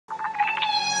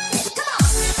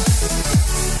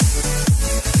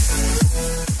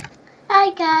Hi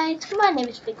guys, my name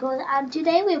is Sprinkles and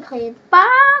today we're playing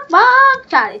Bawk Bawk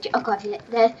challenge. Oh god,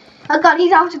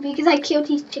 he's after me because I killed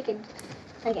his chickens.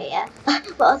 Okay, yeah.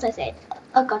 What was I saying?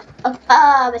 Oh god. I'm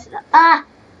messing up.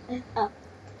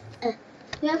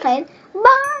 We're playing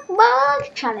Bawk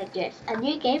Bawk challenges, a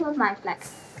new game of Mineplex.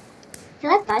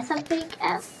 Can I buy something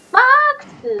else? Bawk's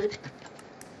food.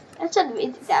 Let's turn the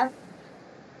music down.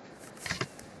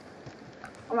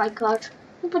 Oh my god.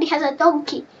 Everybody has a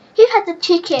donkey. Who has a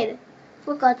chicken?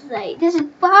 For God's sake, this is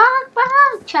Bawk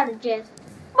Bawk challenges.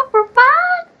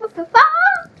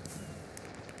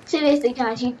 Seriously,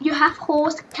 guys, you have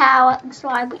horse, cow, and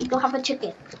swine, but you don't have a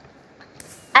chicken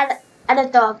and a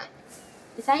dog.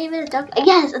 Is that even a dog?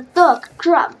 Yes, a dog.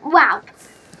 Drum. Wow.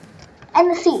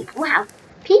 And a seed. Wow.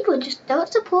 People just don't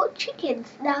support chickens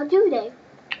now, do they?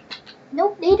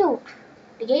 Nope, they don't.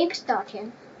 The game's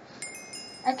starting.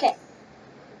 Okay.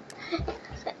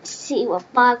 Let's see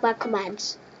what Bawk Bawk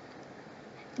commands.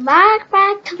 Bawk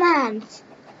Bawk commands.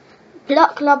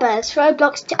 Block lobbers. Throw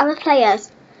blocks to other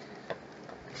players.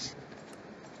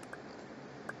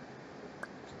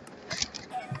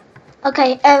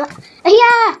 Okay, I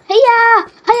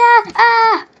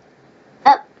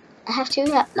have 2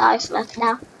 lives left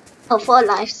now. Oh, 4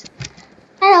 lives.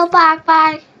 Hello, Bawk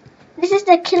Bawk. This is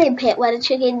the killing pit where the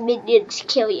chicken minions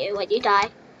kill you when you die.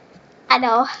 I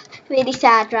know, really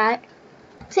sad, right?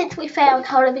 Since we failed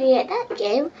horribly at that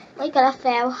game, we're gonna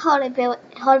fail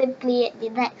horribly at the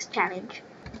next challenge.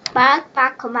 Bawk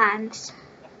Bawk commands.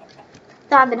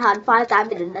 Diamond hunt, 5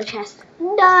 diamond in the chest.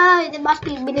 No, there must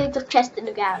be millions of chests in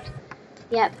the ground.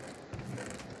 Yep.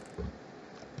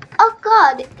 Oh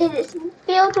god, it is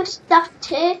filled with stuff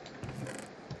too.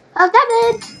 Oh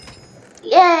diamond!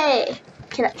 Yay!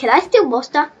 Can I steal more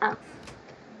stuff? Oh.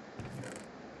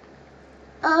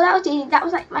 Oh, that was easy. That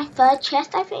was like my 3rd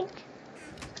chest, I think.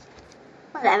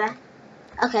 Whatever.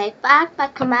 Okay, Bawk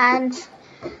Bawk commands.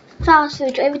 Fast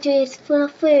food, your inventory is full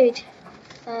of food.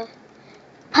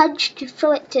 Punch to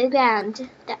throw it to the ground.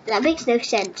 That makes no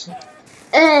sense.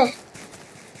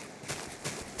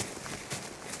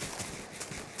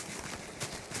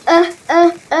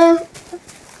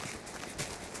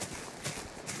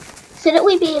 Shouldn't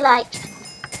we be like,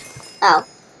 oh,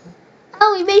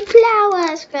 we made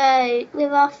flowers grow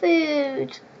with our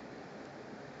food.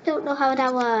 Don't know how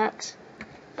that works.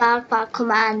 Bawk Bawk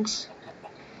commands.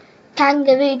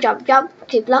 Kangaroo jump, jump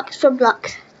to blocks from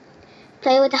blocks.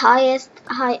 Play with the highest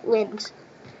height wins.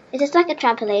 Is this like a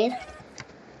trampoline?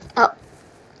 Oh.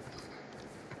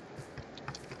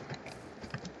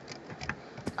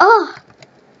 Oh,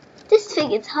 this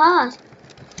thing is hard.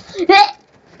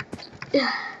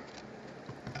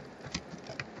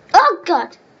 Oh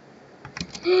god.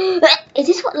 Is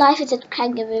this what life as a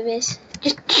kangaroo is?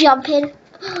 Just jumping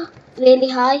really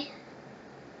high?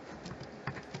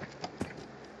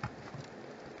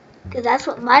 Because that's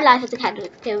what my life as a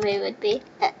kangaroo would be.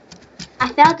 I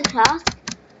failed the task.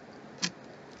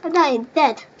 I'm not even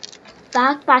dead.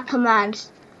 Bawk Bawk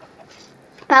commands.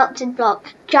 Bounce and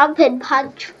block. Jump and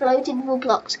punch floating wall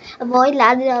blocks. Avoid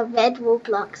landing on red wall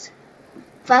blocks.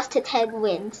 First to 10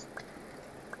 wins.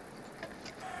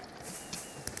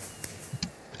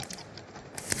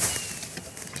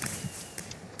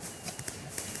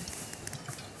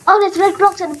 Oh, there's red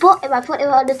blocks on the bottom. I thought they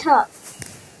were on the top.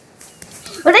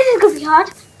 Well, this is gonna be hard.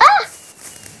 Ah!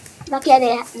 Lucky I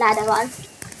didn't land on one.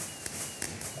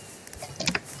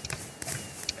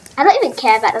 I don't even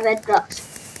care about the red blocks.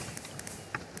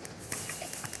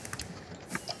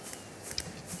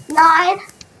 9,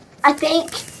 I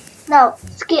think. No,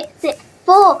 skip 6,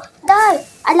 4. No,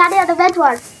 I landed on the red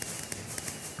one.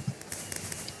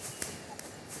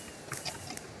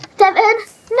 7.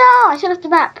 No, I should have the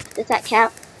map. Does that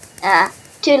count?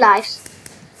 2 lives.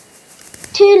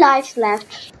 2 lives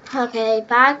left. Okay,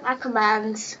 Bawk Bawk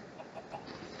commands.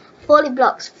 Falling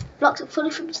blocks. Blocks are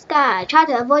falling from the sky. Try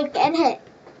to avoid getting hit.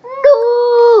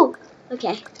 No!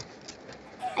 Okay.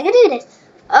 I can do this.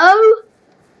 Oh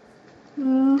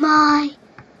my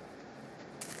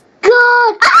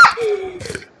god! Ah!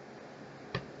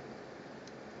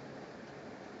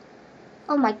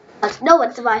 Oh my god, no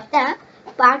one survived that.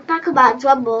 Bawk Bawk commands.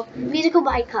 One more. Musical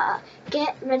minecart.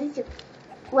 Get ready to.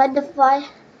 When the fire.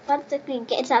 Once the green,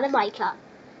 get inside the minecart.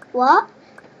 What?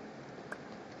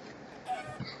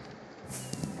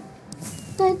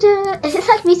 Is this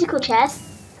like musical chairs?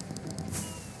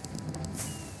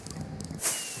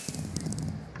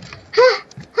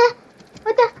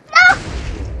 What the? No!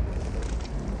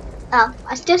 Oh,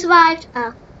 I still survived.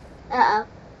 Oh. Uh-oh.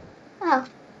 Oh.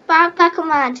 Bawk Bawk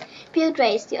command. Build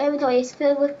race. Your inventory is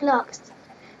filled with blocks.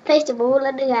 Place them all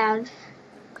on the ground.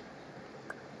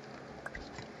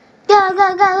 Go,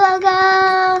 go, go, go,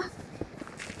 go!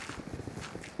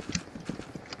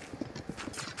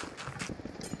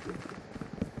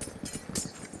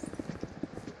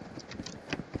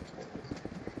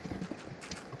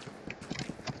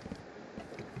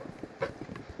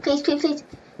 Please, please, please.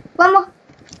 One more.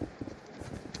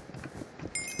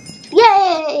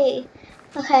 Yay!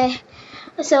 Okay.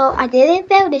 So I didn't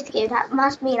fail this game. That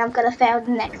must mean I'm gonna fail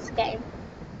the next game.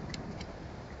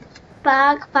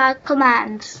 Bawk Bawk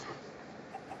commands.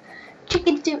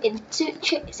 Chicken soup in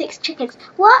 6 chickens.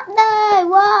 What? No,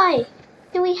 why?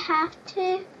 Do we have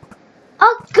to?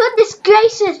 Oh goodness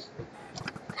gracious!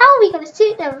 How are we gonna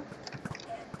suit them?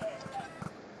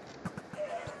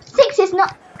 6 is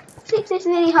not. 6 is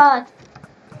really hard.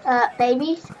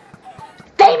 Babies.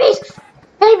 Babies!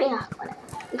 Baby! Oh, whatever.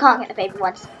 We can't get the baby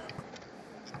ones.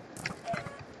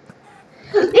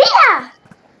 Yeah!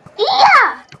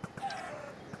 Yeah!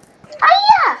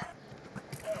 Yeah!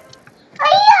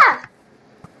 Yeah!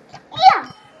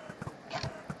 Yeah!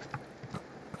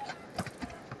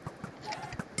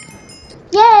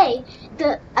 Yay!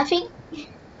 I think.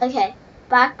 Okay.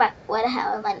 Bawk Bawk. Where the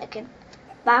hell am I looking?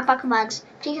 Bawk Bawk commands.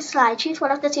 Choose a slide. Choose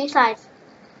one of the 2 slides.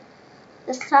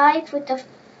 The side with the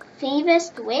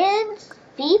feverest wins.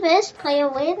 Feverest player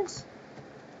wins.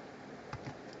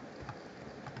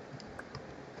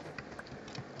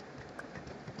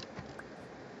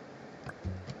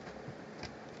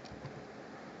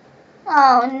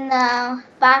 Oh no.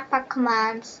 Bawk Bawk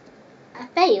commands. I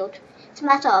failed. It's a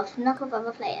matter of knock off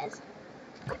other players.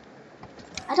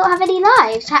 I don't have any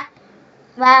lives.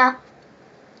 Well.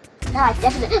 No, I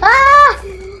definitely. Ah!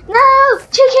 No!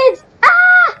 Chickens!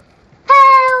 Ah!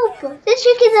 Help! The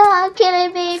chickens are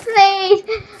killing me, please!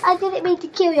 I didn't mean to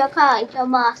kill your car. Your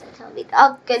master told me.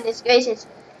 Oh, goodness gracious.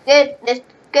 Goodness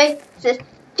gracious.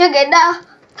 Chicken, no!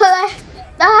 Please!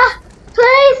 Ah!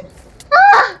 Please!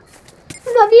 Ah! I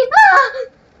love you. Ah!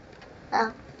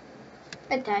 Oh.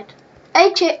 I died.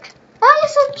 Hey, chick. Oh, you're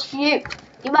so cute.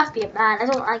 You must be a man. I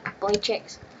don't like boy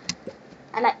chicks.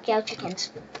 I like girl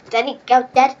chickens. Any girl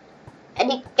dead?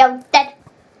 Any girl dead?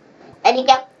 Any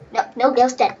girl? No, no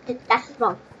girl's dead. That's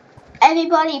wrong.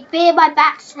 Everybody, be my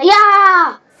backs.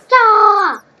 Yeah!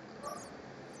 Yeah!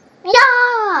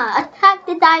 Yeah! Attack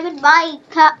the diamond mine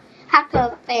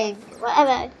hacker thing.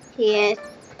 Whatever he is.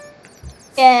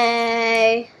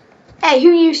 Yay. Hey, who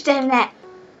are you staring at?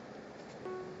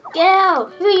 Girl,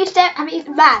 who are you staring at? I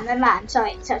mean, man.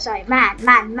 Sorry. Man.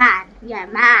 Yeah,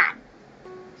 man.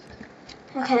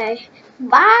 Okay.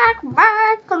 Bawk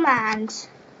Bawk commands.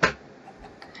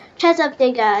 Treasure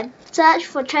digger. Search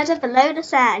for treasure below the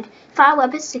sand. Fire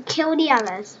weapons to kill the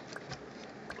others.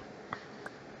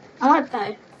 I want a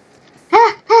bow.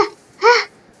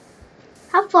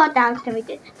 How far down can we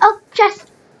get? Oh, chest.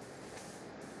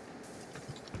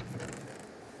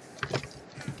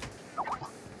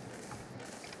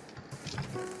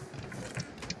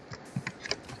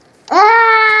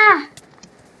 Ah!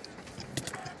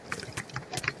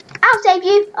 I'll save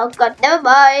you. Oh God, never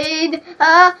mind.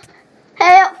 Help!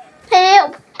 Help!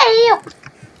 Help!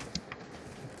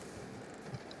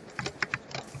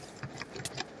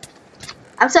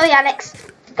 I'm sorry, Alex.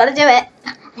 Gotta do it.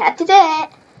 I had to do it.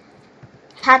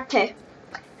 Had to.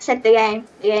 Said the game.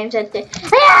 The game said to.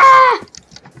 Ah!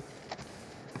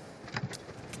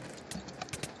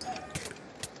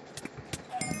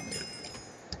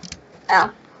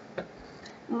 Oh.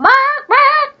 Bawk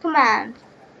Bawk command.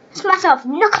 Smash off.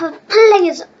 Knock the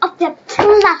players off their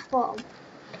platform.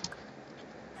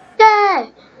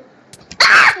 Go.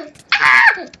 Ah!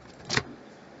 Ah!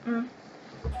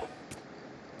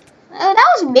 Oh, that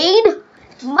was mean.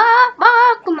 Bawk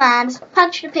Bawk commands.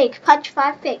 Punch the pig. Punch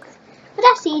 5 pigs. But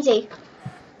that's easy.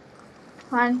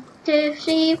 1, 2,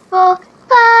 3, 4,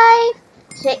 5,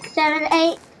 6, 7,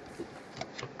 8.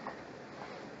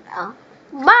 Oh.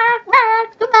 Bawk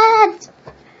Bawk commands.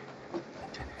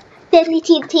 Deadly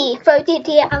TNT. Throw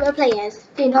TNT at other players.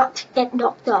 Do not get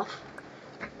knocked off.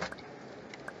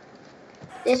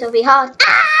 This will be hard.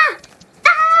 Ah!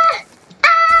 Ah!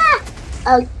 Ah!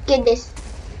 Oh goodness.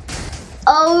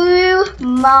 Oh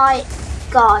my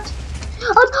God.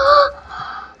 Oh,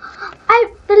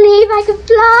 I believe I can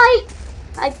fly.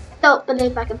 I don't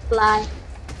believe I can fly.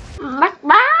 Bawk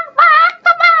Bawk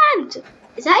command.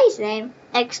 Is that his name?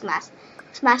 Egg smash.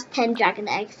 Smash 10 dragon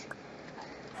eggs.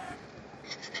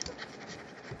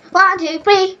 1, 2,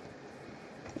 3,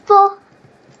 4,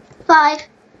 5,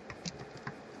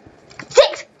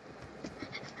 6,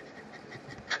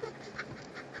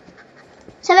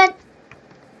 7,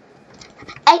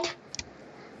 8,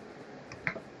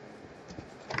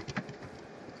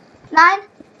 9,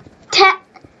 10.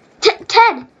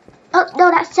 Oh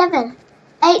no, that's 7.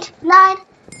 8, 9,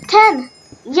 10.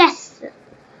 Yes.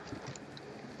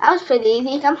 That was pretty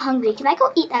easy. I'm hungry. Can I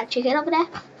go eat that chicken over there?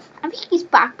 I think he's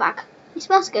Bawk Bawk. He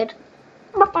smells good.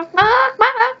 Bawk Bawk Bawk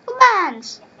Bawk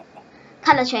commands.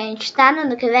 Color change. Stand on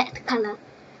the correct color.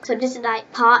 So this is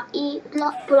like party,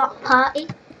 block party.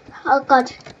 Oh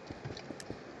god.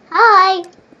 Hi.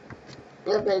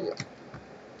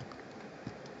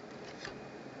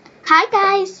 Hi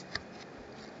guys.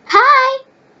 Hi.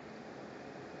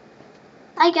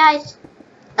 Hi guys.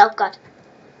 Oh god.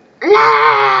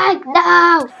 Lag!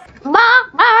 No!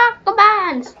 Bawk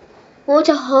commands!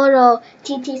 Water horror.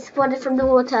 TT spotted from the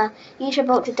water. Use your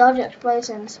boat to dodge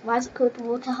explosions. Why is it called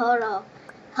water horror?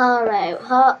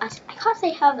 I can't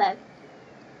say horror.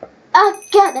 Oh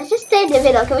god, let's just stay in the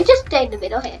middle. Can we just stay in the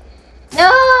middle here?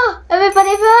 No!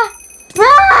 Everybody run!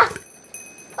 Run!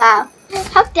 Wow.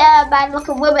 How dare a man look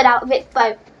a woman out of its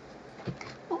boat?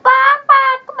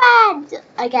 Bawk commands!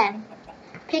 Again.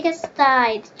 Pick a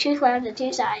side. Choose one of the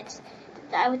two sides.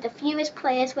 With the fewest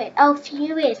players win. Oh,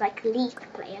 fewest, like least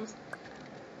players.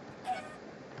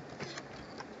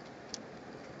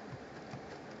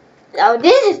 Oh,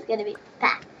 this is gonna be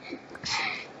bad.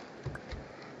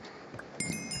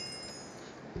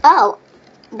 Oh,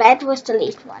 red was the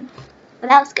least one. But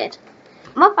that was good.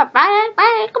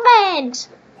 Commands.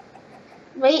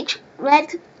 Reach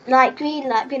red, light green,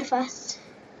 light be the first.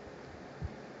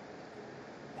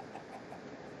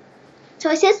 So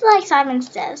it's just like Simon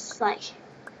says, like,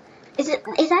 is that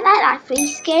like that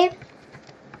freeze game?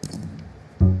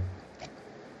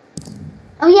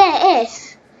 Oh yeah, it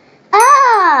is.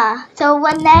 Ah, so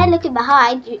when they're looking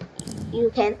behind,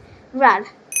 you can run.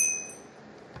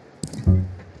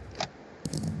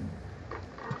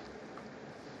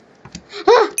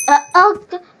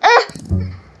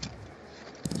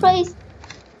 Freeze.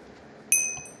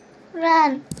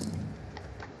 Run.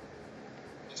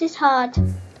 This is hard.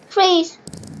 Freeze.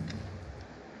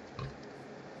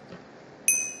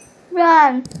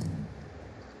 Run.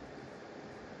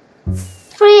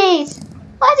 Freeze.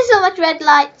 Why is there so much red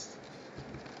lights?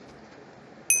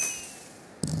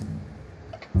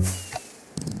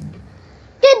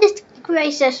 Goodness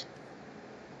gracious.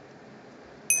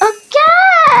 Okay.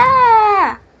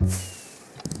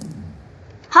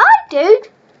 Hi, dude.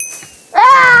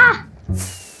 Ah!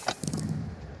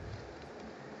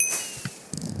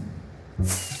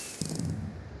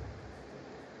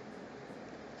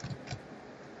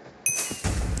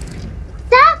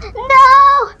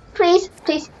 No! Please,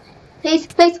 please, please,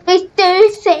 please, please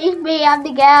do save me. I'm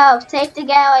the girl. Save the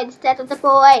girl instead of the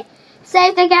boy.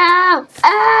 Save the girl.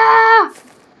 Ah!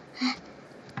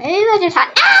 Maybe I just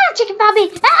had chicken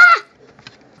puppy. Ah!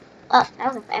 Oh, that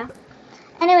was a fail.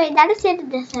 Anyway, that is it of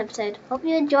this episode. Hope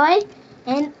you enjoyed,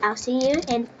 and I'll see you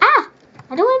in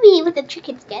I don't want to be with the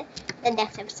chickens again. The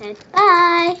next episode.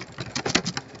 Bye.